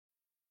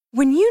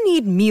When you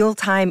need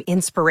mealtime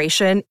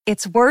inspiration,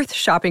 it's worth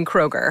shopping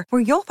Kroger,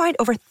 where you'll find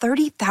over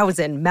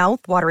 30,000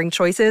 mouth-watering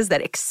choices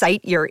that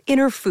excite your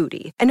inner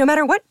foodie. And no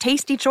matter what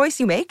tasty choice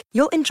you make,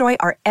 you'll enjoy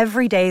our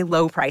everyday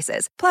low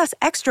prices, plus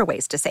extra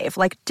ways to save,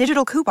 like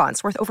digital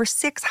coupons worth over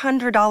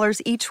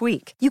 $600 each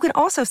week. You can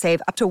also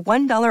save up to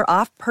 $1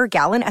 off per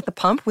gallon at the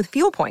pump with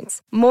fuel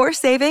points. More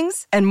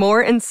savings and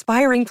more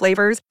inspiring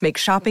flavors make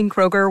shopping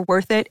Kroger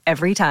worth it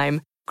every time.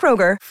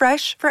 Kroger,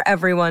 fresh for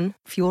everyone.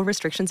 Fuel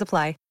restrictions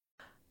apply.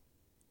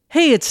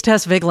 Hey, it's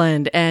Tess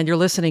Vigeland, and you're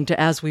listening to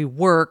As We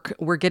Work.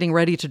 We're getting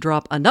ready to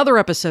drop another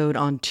episode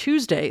on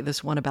Tuesday,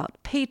 this one about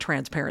pay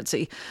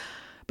transparency.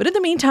 But in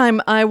the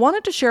meantime, I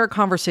wanted to share a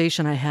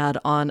conversation I had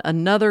on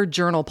another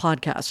Journal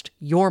podcast,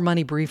 Your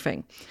Money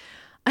Briefing.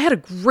 I had a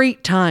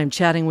great time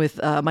chatting with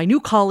my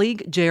new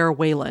colleague, J.R.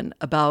 Whalen,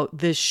 about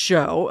this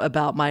show,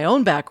 about my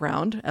own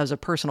background as a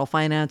personal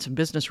finance and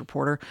business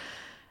reporter,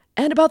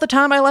 and about the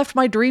time I left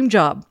my dream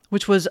job,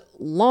 which was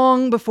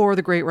long before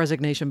the Great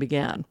Resignation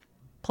began.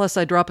 Plus,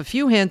 I drop a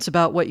few hints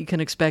about what you can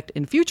expect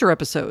in future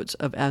episodes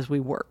of As We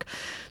Work.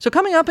 So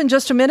coming up in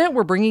just a minute,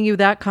 we're bringing you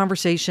that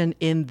conversation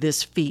in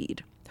this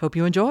feed. Hope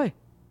you enjoy.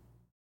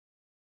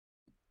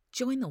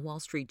 Join the Wall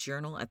Street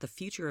Journal at the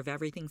Future of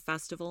Everything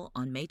Festival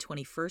on May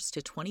 21st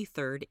to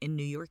 23rd in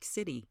New York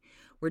City,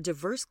 where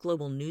diverse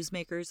global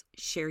newsmakers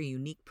share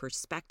unique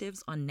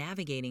perspectives on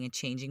navigating a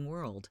changing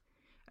world.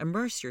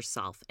 Immerse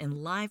yourself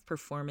in live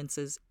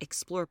performances,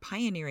 explore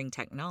pioneering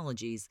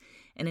technologies,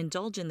 and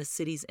indulge in the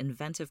city's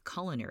inventive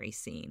culinary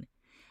scene.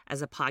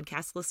 As a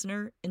podcast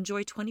listener,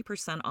 enjoy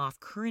 20%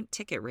 off current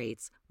ticket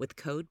rates with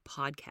code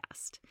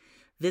PODCAST.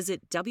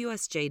 Visit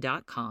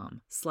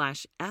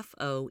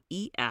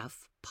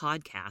WSJ.com/FOEF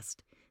podcast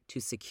to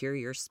secure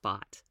your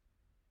spot.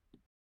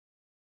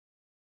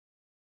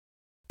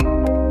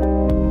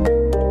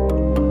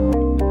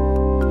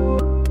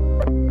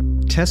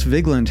 Tess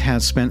Vigeland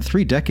has spent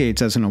 3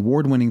 decades as an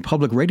award-winning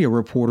public radio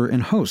reporter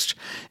and host,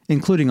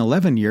 including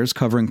 11 years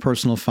covering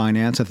personal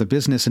finance at the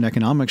business and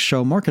economics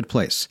show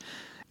Marketplace.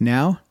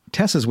 Now,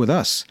 Tess is with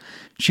us.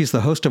 She's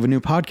the host of a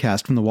new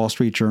podcast from the Wall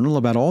Street Journal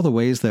about all the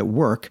ways that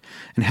work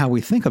and how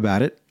we think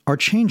about it are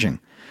changing.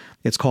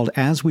 It's called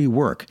As We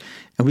Work,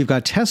 and we've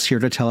got Tess here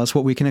to tell us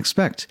what we can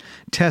expect.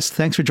 Tess,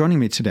 thanks for joining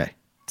me today.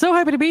 So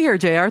happy to be here,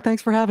 JR.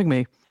 Thanks for having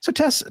me. So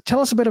Tess, tell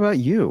us a bit about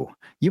you.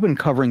 You've been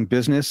covering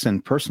business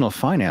and personal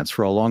finance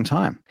for a long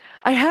time.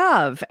 I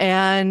have.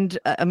 And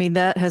I mean,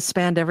 that has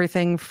spanned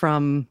everything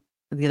from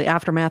the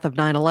aftermath of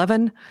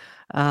 9/11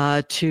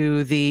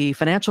 to the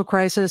financial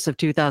crisis of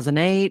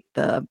 2008,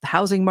 the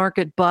housing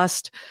market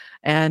bust,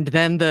 and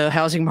then the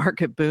housing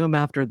market boom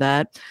after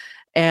that.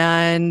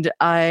 And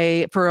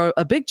for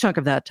a big chunk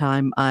of that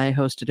time, I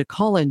hosted a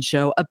call-in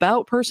show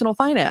about personal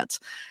finance.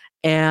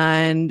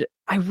 And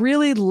I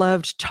really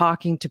loved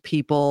talking to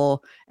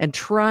people and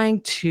trying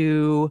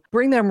to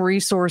bring them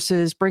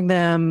resources, bring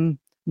them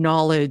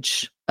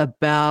knowledge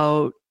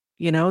about,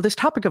 this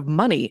topic of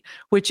money,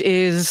 which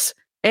is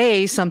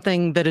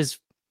something that is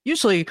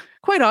usually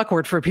quite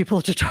awkward for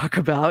people to talk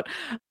about,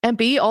 and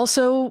B,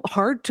 also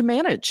hard to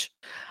manage.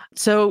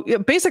 So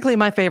basically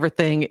my favorite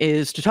thing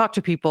is to talk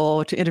to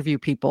people, to interview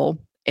people.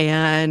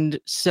 And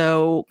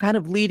so kind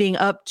of leading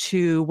up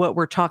to what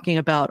we're talking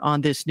about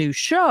on this new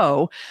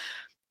show,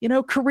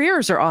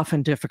 careers are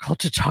often difficult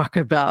to talk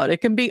about.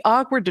 It can be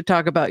awkward to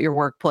talk about your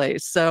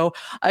workplace. So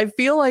I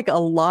feel like a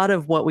lot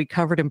of what we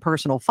covered in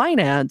personal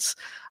finance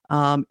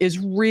is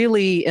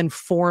really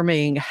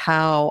informing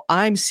how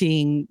I'm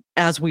seeing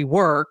As We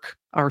Work,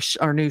 our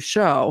new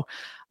show,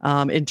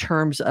 in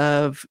terms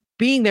of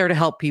being there to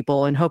help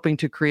people and hoping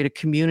to create a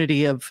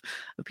community of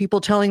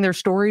people telling their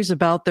stories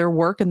about their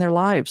work and their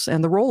lives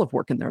and the role of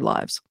work in their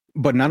lives.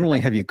 But not only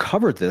have you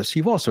covered this,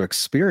 you've also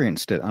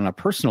experienced it on a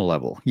personal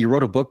level. You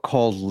wrote a book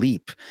called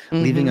Leap,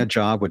 Leaving a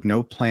Job with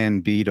No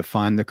Plan B to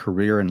Find the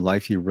Career and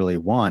Life You Really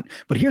Want.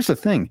 But here's the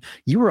thing.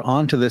 You were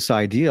onto this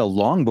idea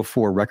long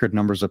before record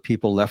numbers of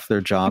people left their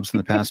jobs in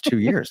the past 2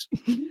 years.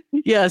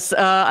 Yes.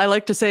 I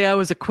like to say I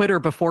was a quitter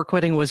before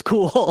quitting was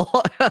cool.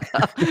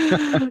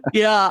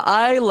 Yeah,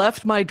 I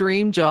left my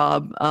dream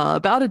job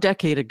about a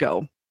decade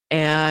ago.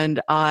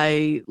 And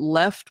I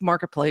left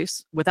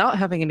Marketplace without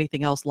having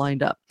anything else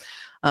lined up.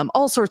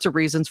 All sorts of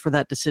reasons for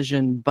that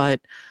decision,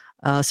 but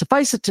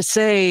suffice it to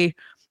say,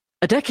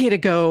 a decade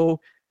ago,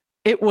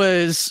 it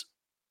was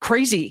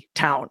crazy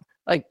town,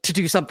 like to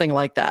do something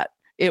like that.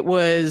 It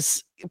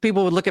was,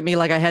 people would look at me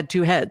like I had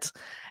two heads.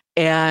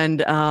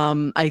 And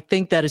I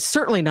think that is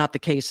certainly not the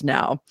case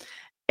now.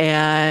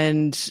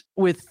 And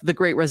with the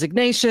Great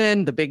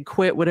Resignation, the big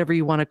quit, whatever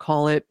you want to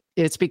call it,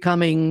 it's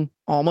becoming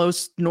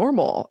almost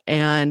normal.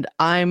 And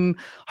I'm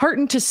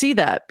heartened to see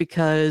that,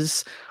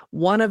 because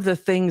one of the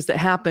things that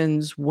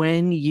happens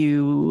when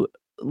you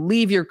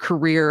leave your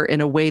career in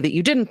a way that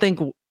you didn't think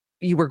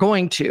you were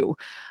going to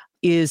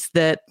is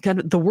that kind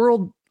of the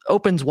world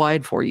opens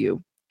wide for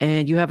you,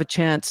 and you have a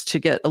chance to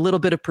get a little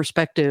bit of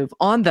perspective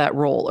on that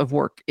role of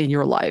work in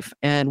your life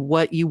and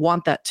what you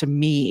want that to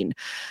mean.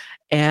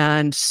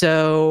 And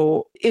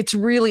so it's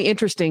really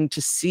interesting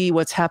to see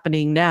what's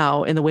happening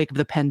now in the wake of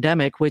the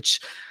pandemic, which,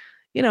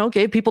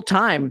 gave people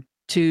time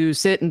to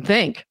sit and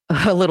think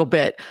a little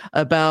bit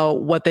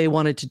about what they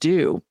wanted to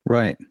do.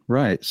 Right,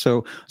 right.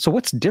 So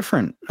what's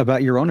different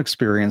about your own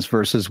experience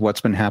versus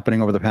what's been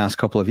happening over the past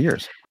couple of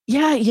years?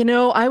 Yeah,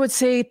 I would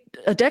say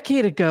a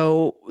decade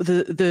ago,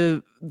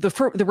 the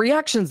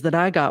reactions that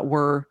I got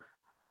were,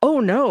 "Oh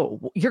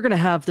no, you're going to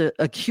have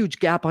a huge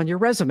gap on your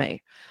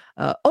resume.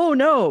 Oh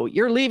no,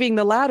 you're leaving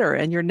the ladder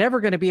and you're never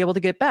going to be able to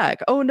get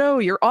back. Oh no,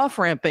 you're off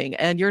ramping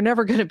and you're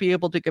never going to be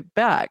able to get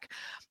back."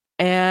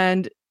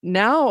 And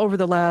now, over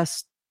the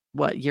last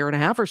year and a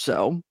half or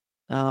so,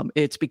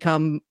 it's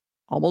become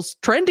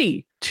almost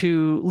trendy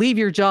to leave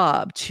your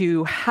job,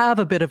 to have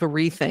a bit of a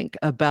rethink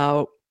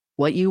about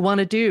what you want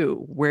to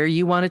do, where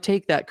you want to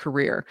take that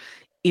career.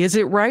 Is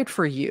it right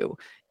for you?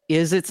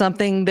 Is it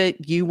something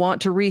that you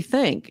want to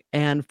rethink?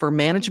 And for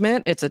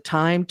management, it's a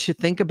time to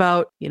think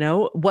about,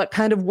 what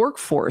kind of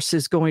workforce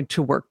is going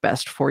to work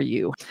best for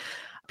you.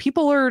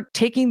 People are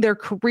taking their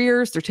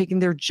careers, they're taking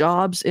their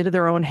jobs into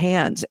their own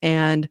hands.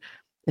 And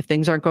if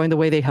things aren't going the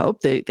way they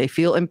hope, they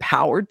feel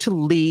empowered to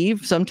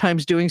leave,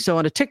 sometimes doing so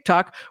on a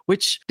TikTok,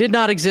 which did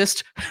not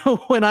exist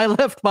when I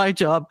left my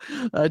job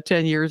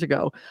 10 years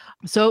ago.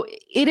 So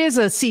it is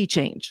a sea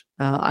change,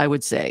 I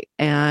would say.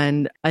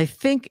 And I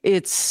think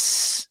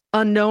it's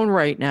unknown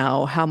right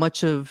now how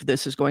much of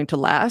this is going to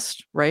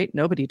last, right?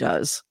 Nobody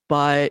does.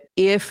 But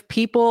if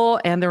people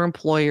and their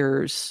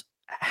employers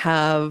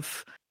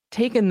have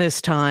taken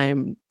this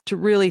time to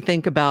really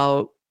think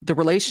about the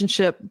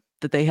relationship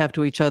that they have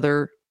to each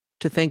other,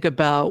 to think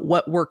about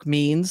what work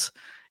means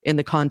in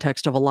the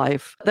context of a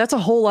life, that's a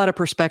whole lot of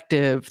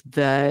perspective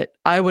that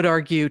I would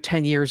argue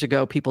 10 years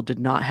ago people did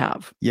not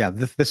have. Yeah,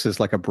 this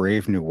is like a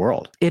brave new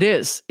world. It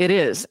is.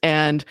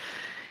 And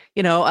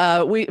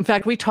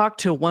we talked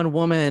to one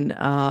woman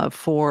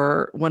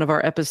for one of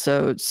our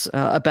episodes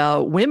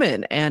about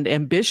women and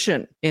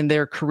ambition in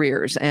their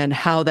careers and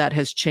how that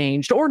has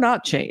changed or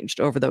not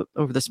changed over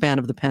the span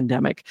of the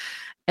pandemic.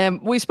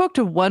 And we spoke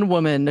to one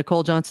woman,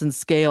 Nicole Johnson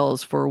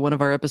Scales, for one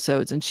of our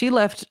episodes, and she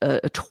left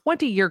a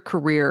 20-year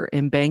career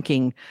in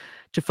banking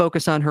to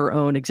focus on her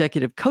own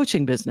executive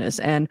coaching business.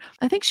 And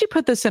I think she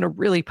put this in a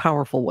really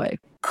powerful way.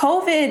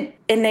 COVID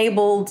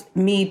enabled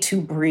me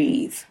to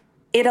breathe.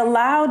 It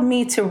allowed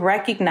me to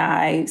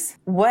recognize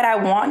what I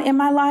want in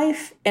my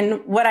life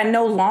and what I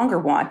no longer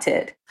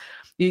wanted.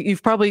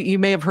 You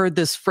may have heard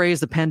this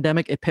phrase, the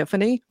pandemic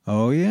epiphany.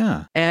 Oh,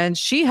 yeah. And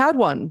she had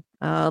one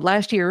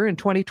last year in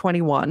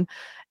 2021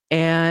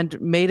 and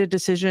made a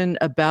decision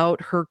about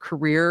her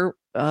career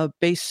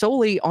based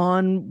solely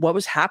on what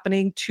was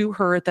happening to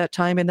her at that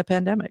time in the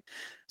pandemic.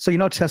 So,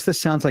 Tess, this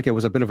sounds like it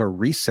was a bit of a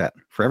reset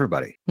for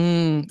everybody.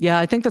 Yeah,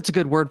 I think that's a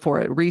good word for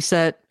it.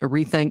 Reset, a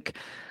rethink.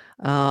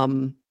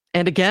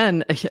 And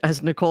again,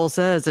 as Nicole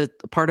says,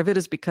 part of it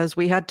is because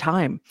we had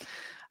time.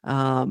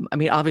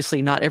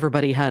 Obviously not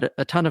everybody had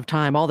a ton of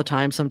time all the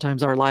time.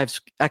 Sometimes our lives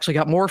actually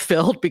got more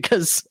filled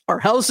because our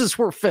houses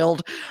were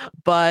filled.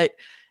 But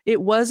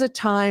it was a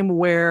time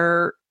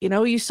where,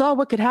 you saw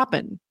what could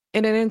happen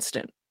in an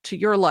instant to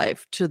your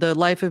life, to the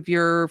life of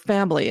your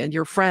family and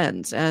your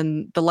friends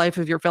and the life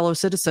of your fellow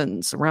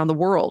citizens around the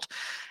world.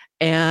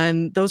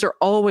 And those are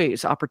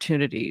always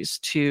opportunities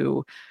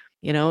to,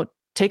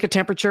 take a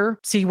temperature,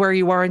 see where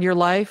you are in your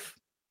life.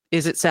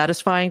 Is it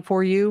satisfying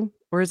for you,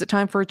 or is it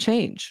time for a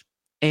change?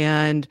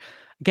 And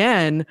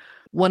again,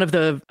 one of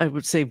the, I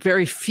would say,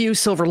 very few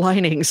silver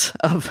linings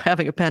of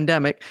having a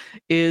pandemic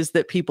is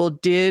that people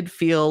did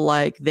feel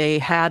like they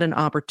had an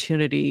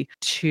opportunity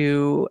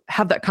to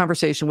have that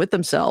conversation with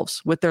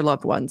themselves, with their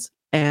loved ones,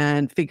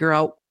 and figure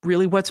out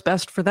really what's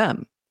best for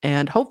them.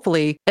 And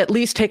hopefully at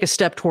least take a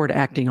step toward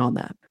acting on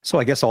that. So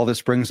I guess all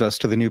this brings us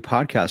to the new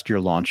podcast you're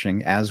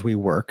launching, As We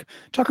Work.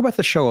 Talk about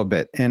the show a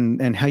bit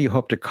and how you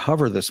hope to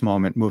cover this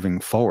moment moving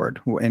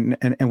forward, and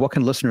what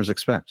can listeners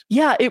expect?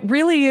 Yeah, it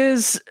really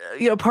is,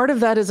 part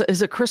of that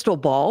is a crystal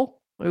ball.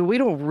 We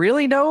don't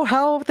really know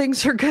how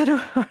things are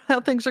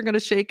gonna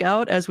shake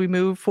out as we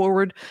move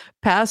forward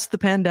past the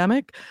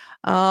pandemic.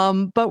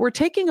 But we're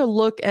taking a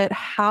look at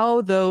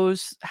how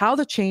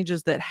the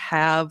changes that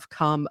have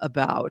come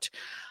about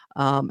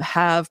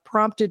have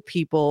prompted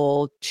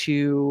people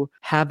to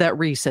have that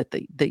reset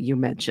that you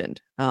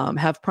mentioned,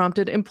 have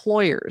prompted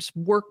employers,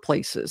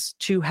 workplaces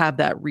to have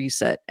that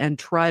reset and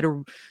try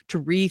to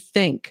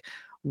rethink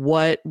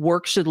what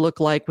work should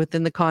look like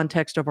within the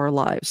context of our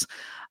lives.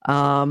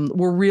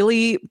 We're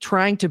really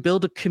trying to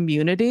build a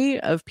community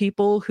of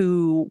people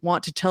who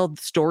want to tell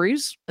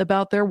stories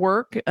about their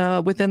work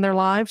within their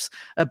lives,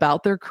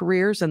 about their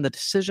careers and the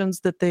decisions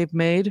that they've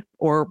made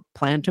or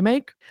plan to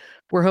make.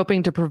 We're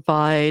hoping to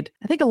provide,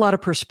 I think, a lot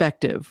of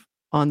perspective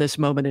on this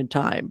moment in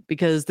time,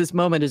 because this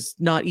moment is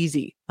not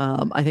easy,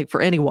 I think,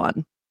 for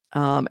anyone.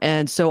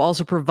 And so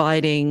also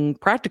providing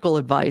practical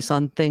advice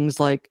on things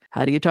like,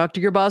 how do you talk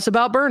to your boss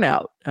about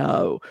burnout?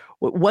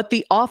 What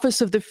the office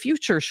of the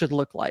future should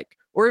look like,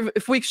 or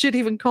if we should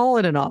even call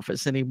it an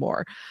office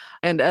anymore.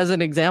 And as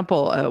an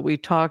example, we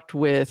talked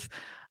with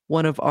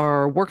one of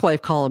our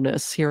work-life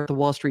columnists here at the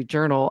Wall Street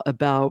Journal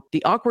about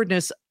the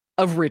awkwardness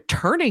of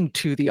returning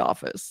to the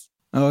office.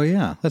 Oh,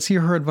 yeah. Let's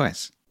hear her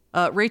advice.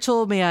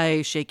 Rachel, may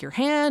I shake your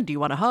hand? Do you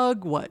want a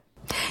hug? What?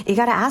 You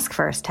got to ask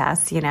first,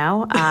 Tess, and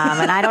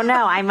I don't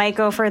know. I might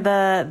go for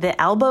the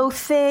elbow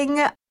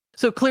thing.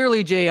 So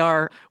clearly,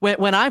 JR,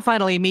 when I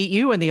finally meet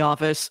you in the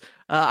office,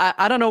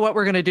 I don't know what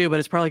we're going to do, but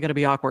it's probably going to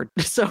be awkward.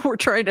 So we're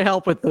trying to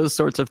help with those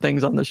sorts of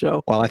things on the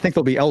show. Well, I think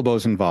there'll be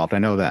elbows involved. I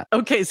know that.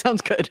 Okay,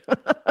 sounds good.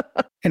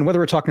 And whether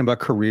we're talking about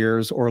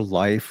careers or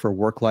life or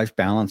work-life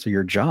balance or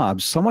your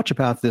jobs, so much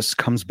about this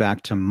comes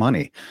back to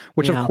money,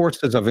 which of course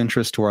is of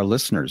interest to our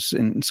listeners.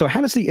 And so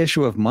how does the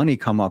issue of money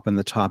come up in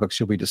the topics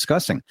you'll be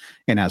discussing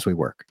in As We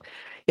Work?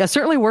 Yeah,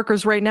 certainly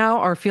workers right now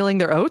are feeling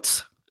their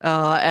oats,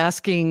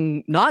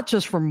 asking not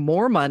just for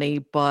more money,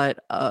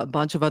 but a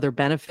bunch of other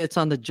benefits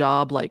on the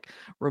job, like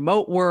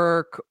remote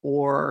work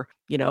or,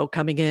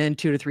 coming in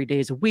 2 to 3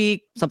 days a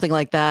week, something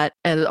like that.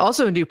 And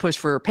also a new push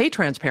for pay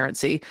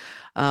transparency,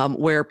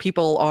 where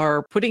people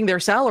are putting their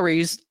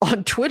salaries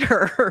on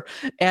Twitter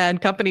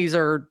and companies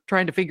are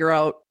trying to figure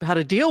out how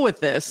to deal with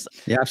this.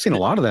 Yeah, I've seen a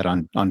lot of that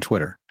on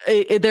Twitter.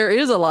 There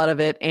is a lot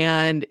of it,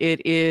 and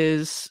it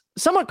is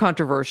somewhat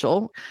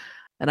controversial.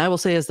 And I will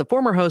say, as the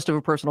former host of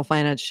a personal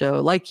finance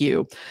show like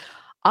you,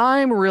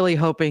 I'm really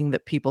hoping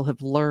that people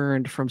have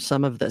learned from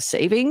some of the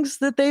savings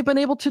that they've been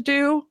able to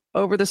do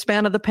over the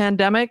span of the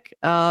pandemic,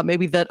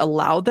 maybe that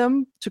allowed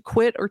them to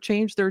quit or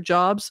change their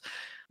jobs.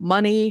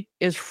 Money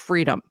is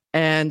freedom.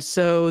 And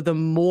so the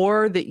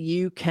more that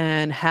you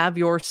can have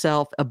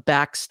yourself a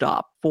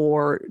backstop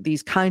for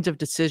these kinds of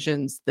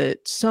decisions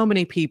that so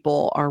many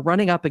people are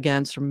running up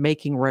against or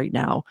making right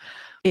now,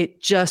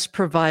 it just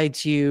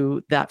provides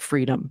you that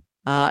freedom.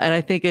 And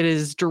I think it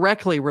is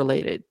directly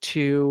related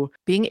to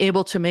being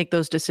able to make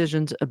those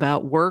decisions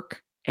about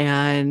work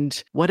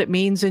and what it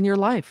means in your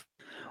life.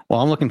 Well,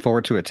 I'm looking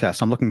forward to it,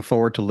 Tess. I'm looking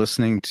forward to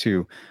listening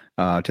to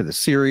the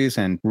series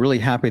and really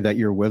happy that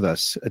you're with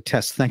us.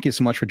 Tess, thank you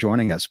so much for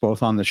joining us,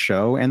 both on the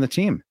show and the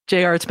team.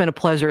 JR, it's been a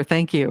pleasure.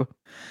 Thank you.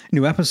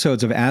 New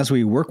episodes of As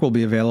We Work will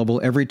be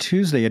available every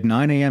Tuesday at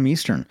 9 a.m.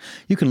 Eastern.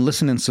 You can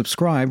listen and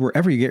subscribe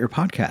wherever you get your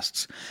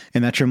podcasts.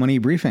 And that's your Money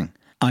Briefing.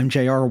 I'm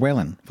J.R.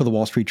 Whalen for the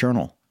Wall Street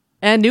Journal.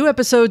 And new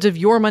episodes of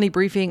Your Money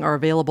Briefing are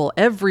available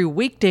every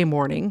weekday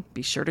morning.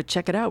 Be sure to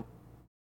check it out.